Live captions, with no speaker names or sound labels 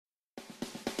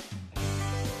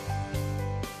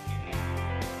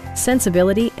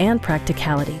Sensibility and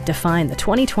practicality define the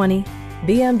 2020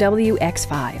 BMW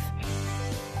X5.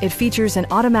 It features an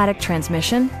automatic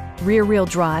transmission, rear-wheel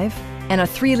drive, and a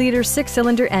 3-liter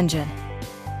 6-cylinder engine.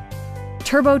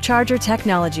 Turbocharger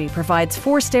technology provides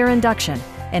forced-air induction,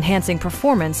 enhancing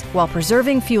performance while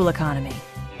preserving fuel economy.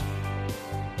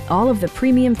 All of the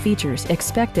premium features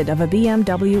expected of a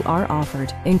BMW are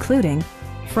offered, including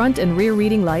front and rear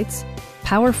reading lights,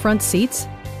 power front seats,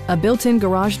 a built-in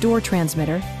garage door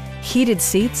transmitter, heated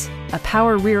seats, a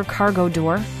power rear cargo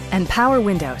door, and power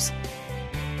windows.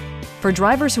 For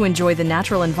drivers who enjoy the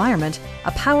natural environment,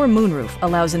 a power moonroof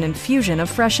allows an infusion of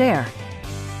fresh air.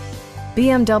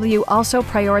 BMW also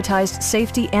prioritized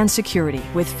safety and security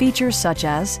with features such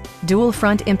as dual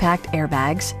front impact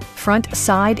airbags, front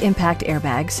side impact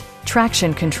airbags,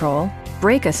 traction control,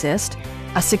 brake assist,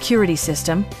 a security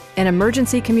system, an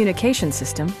emergency communication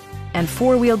system, and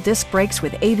 4-wheel disc brakes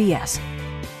with ABS.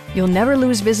 You'll never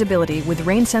lose visibility with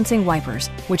rain-sensing wipers,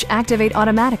 which activate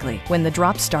automatically when the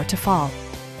drops start to fall.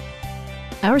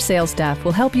 Our sales staff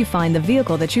will help you find the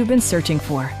vehicle that you've been searching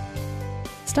for.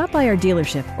 Stop by our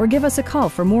dealership or give us a call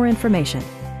for more information.